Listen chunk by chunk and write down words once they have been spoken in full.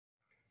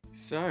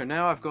So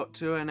now I've got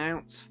to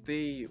announce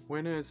the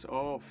winners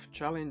of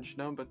challenge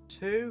number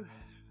 2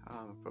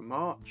 for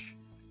March,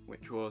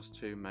 which was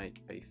to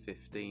make a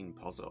 15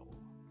 puzzle.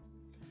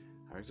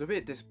 I was a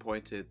bit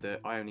disappointed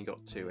that I only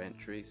got 2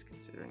 entries,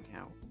 considering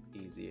how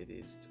easy it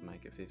is to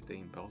make a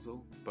 15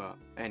 puzzle, but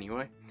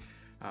anyway,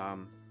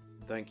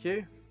 thank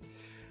you.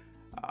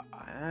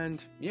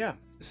 And yeah,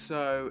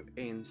 so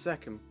in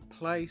second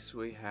place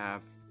we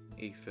have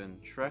Ethan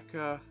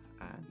Schrecker,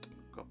 and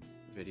I've got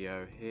a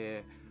video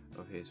here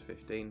of his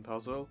 15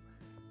 puzzle.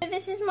 So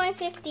this is my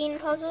 15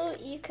 puzzle.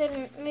 You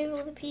can move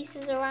all the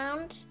pieces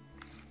around,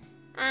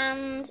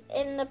 and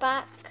in the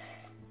back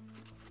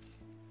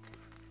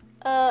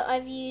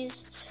I've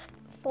used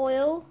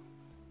foil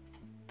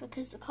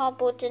because the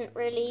cardboard didn't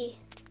really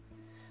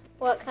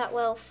work that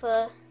well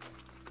for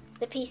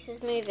the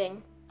pieces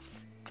moving.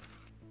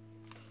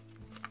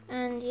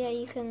 And yeah,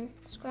 you can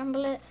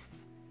scramble it.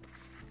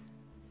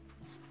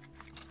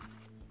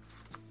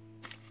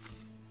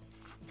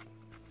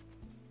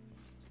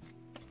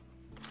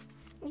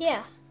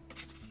 Yeah.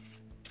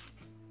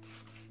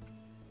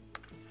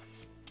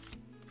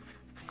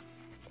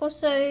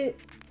 Also,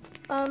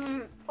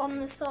 on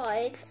the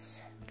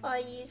sides, I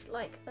used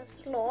like a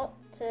slot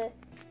to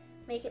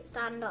make it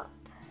stand up.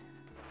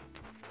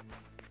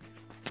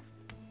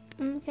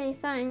 Okay,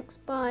 thanks,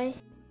 bye.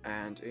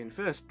 And in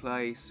first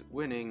place,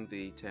 winning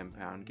the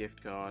 £10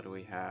 gift card,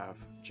 we have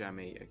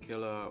Jamie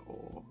Akilla,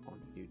 or on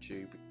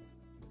YouTube,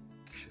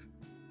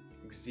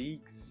 Xei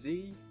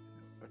Xei.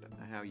 I don't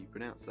know how you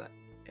pronounce that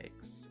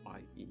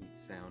X-I-E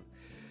sound.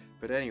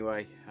 But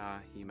anyway,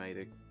 he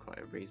made quite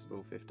a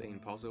reasonable 15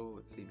 puzzle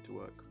that seemed to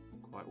work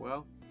quite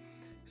well.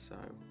 So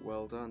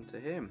well done to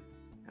him.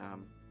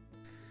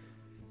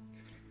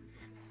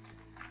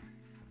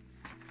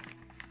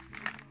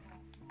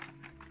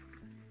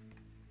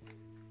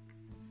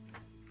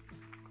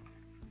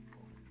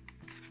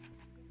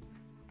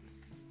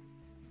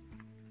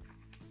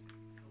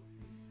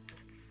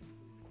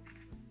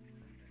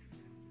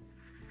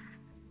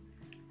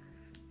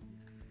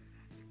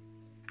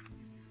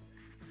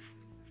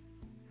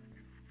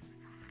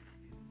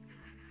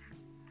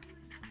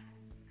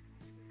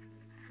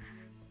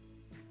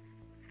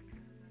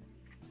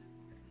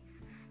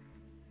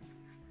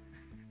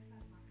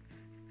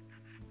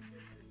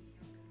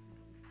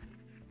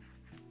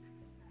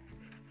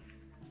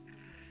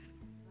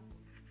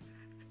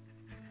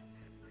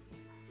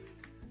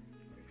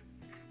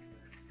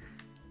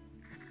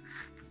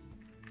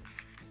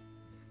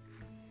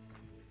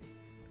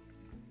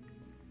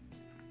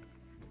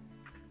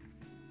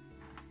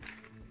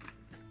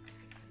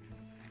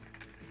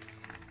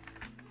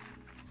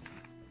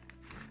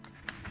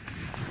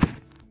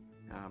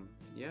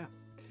 Yeah,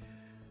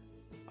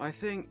 I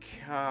think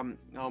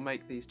I'll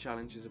make these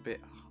challenges a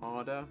bit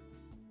harder.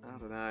 I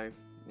don't know,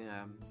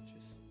 yeah,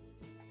 just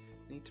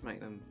need to make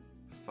them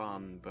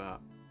fun,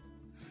 but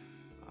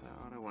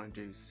I don't want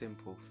to do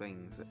simple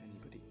things that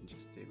anybody can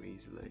just do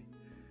easily.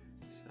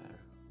 So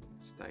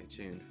stay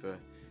tuned for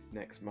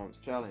next month's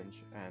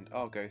challenge, and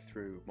I'll go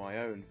through my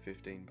own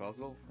 15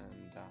 puzzle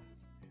and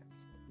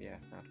yeah,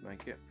 how to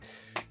make it.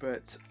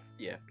 But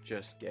yeah,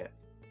 just get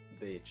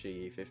the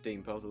Xei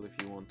 15 puzzle if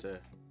you want a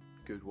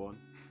good one.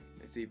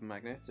 It's even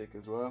magnetic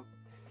as well.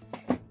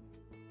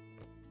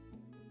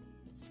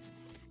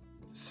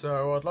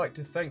 So I'd like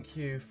to thank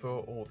you for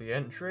all the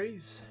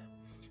entries.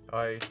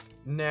 I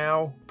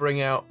now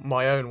bring out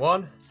my own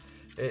one.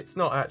 It's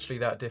not actually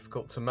that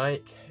difficult to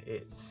make.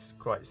 It's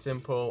quite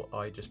simple.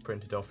 I just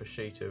printed off a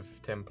sheet of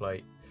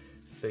template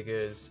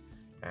figures,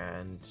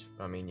 and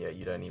I mean, yeah,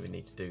 you don't even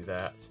need to do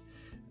that.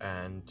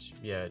 And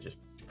yeah, just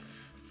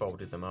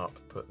folded them up,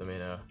 put them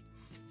in a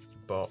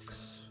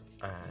box,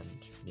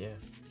 and yeah,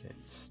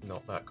 it's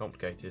not that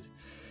complicated,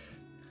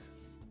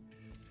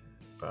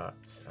 but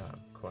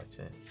quite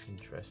an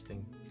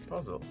interesting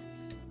puzzle.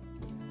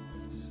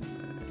 So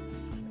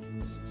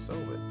let's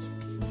solve it.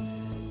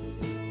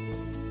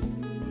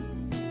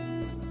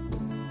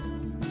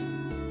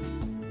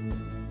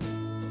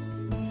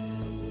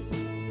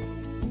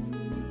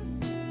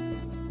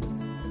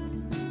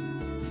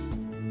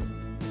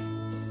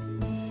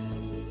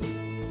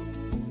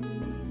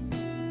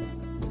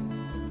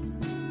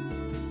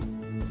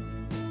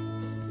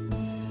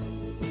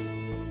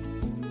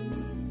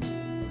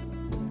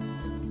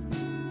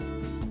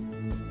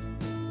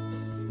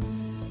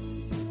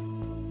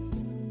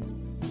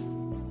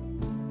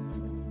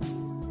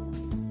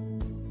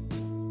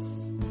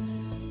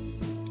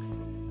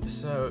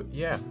 So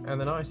yeah, and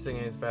the nice thing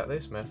is about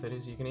this method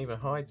is you can even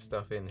hide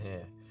stuff in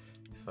here.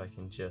 If I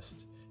can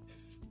just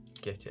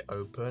get it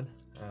open,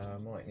 I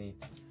might need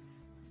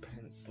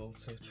pencil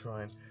to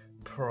try and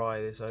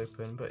pry this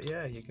open, but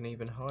yeah, you can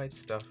even hide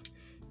stuff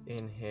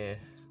in here,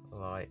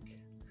 like,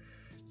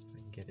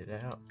 get it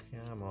out,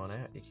 come on,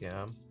 out you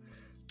come,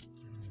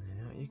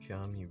 out you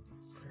come, you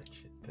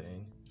wretched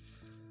thing.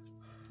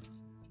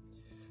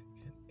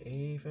 You can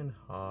even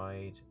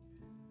hide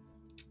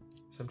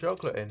some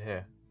chocolate in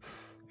here.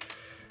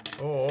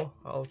 Or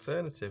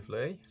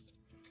alternatively,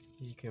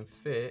 you can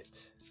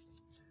fit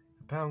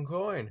a £1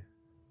 coin.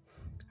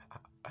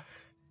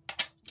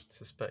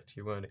 Suspect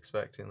you weren't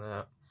expecting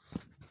that.